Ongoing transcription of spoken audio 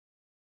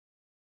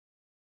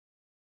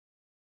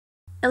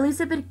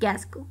Elizabeth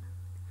Gaskell.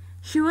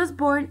 She was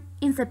born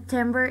in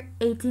September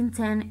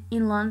 1810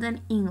 in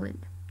London,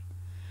 England.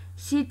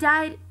 She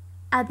died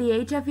at the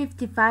age of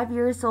 55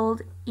 years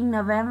old in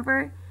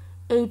November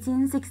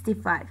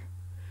 1865.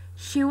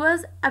 She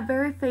was a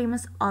very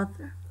famous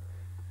author.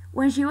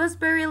 When she was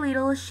very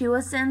little, she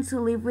was sent to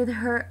live with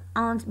her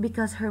aunt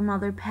because her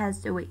mother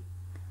passed away.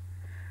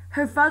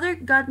 Her father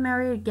got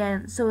married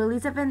again, so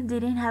Elizabeth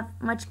didn't have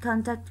much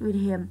contact with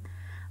him,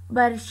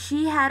 but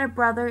she had a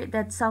brother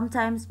that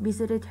sometimes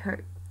visited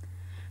her.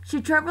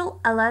 She traveled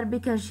a lot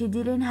because she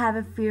didn't have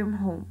a firm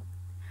home.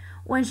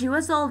 When she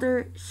was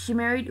older, she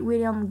married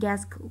William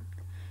Gaskell.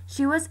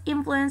 She was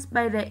influenced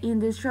by the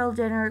industrial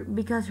genre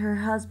because her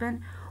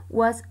husband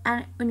was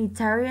an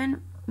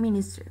Unitarian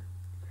minister.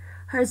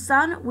 Her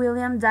son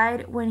William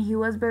died when he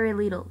was very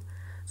little,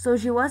 so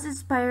she was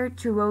inspired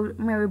to write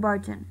Mary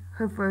Barton,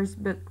 her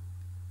first book.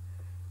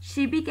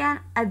 She began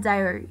a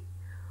diary,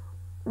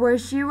 where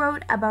she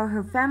wrote about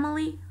her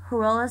family, her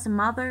role as a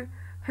mother,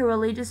 her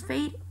religious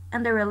faith,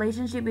 and the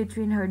relationship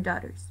between her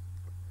daughters.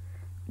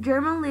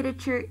 German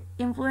literature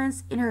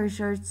influenced in her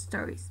short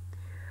stories.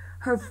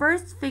 Her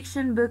first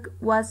fiction book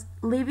was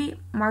Livy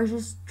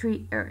Marsh's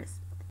Three Heirs.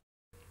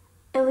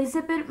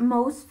 Elizabeth's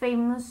most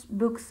famous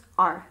books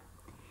are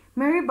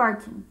Mary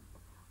Barton,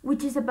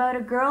 which is about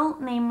a girl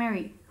named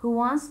Mary who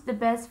wants the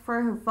best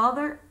for her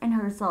father and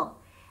herself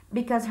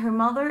because her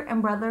mother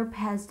and brother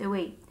passed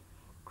away.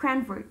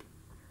 Cranford,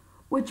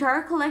 which are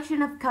a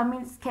collection of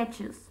comic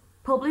sketches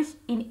published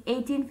in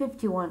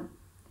 1851.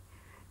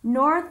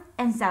 North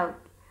and South,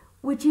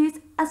 which is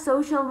a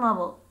social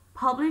novel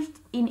published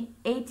in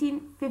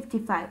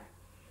 1855.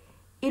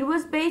 It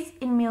was based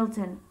in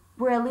Milton,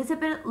 where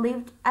Elizabeth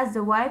lived as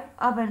the wife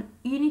of an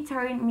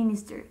Unitarian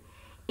minister.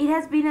 It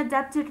has been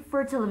adapted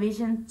for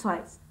television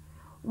twice.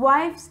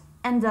 Wives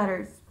and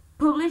Daughters,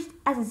 published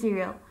as a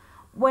serial.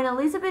 When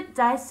Elizabeth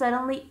died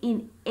suddenly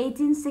in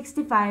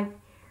 1865,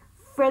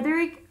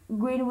 Frederick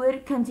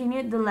Greenwood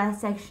continued the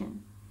last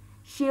section.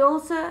 She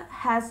also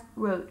has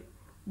wrote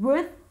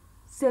Ruth,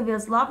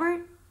 Sylvia's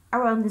Lover,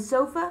 Around the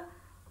Sofa,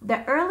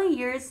 The Early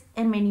Years,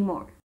 and many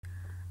more.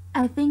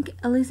 I think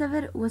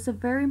Elizabeth was a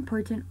very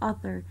important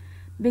author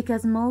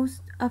because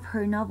most of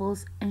her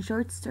novels and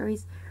short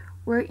stories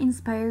were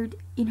inspired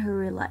in her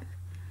real life.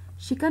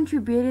 She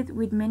contributed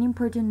with many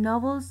important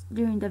novels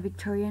during the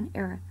Victorian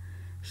era.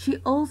 She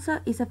also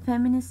is a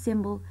feminist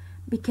symbol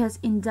because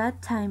in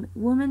that time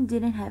women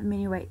didn't have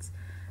many rights,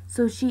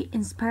 so she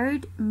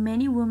inspired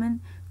many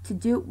women to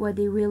do what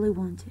they really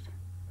wanted.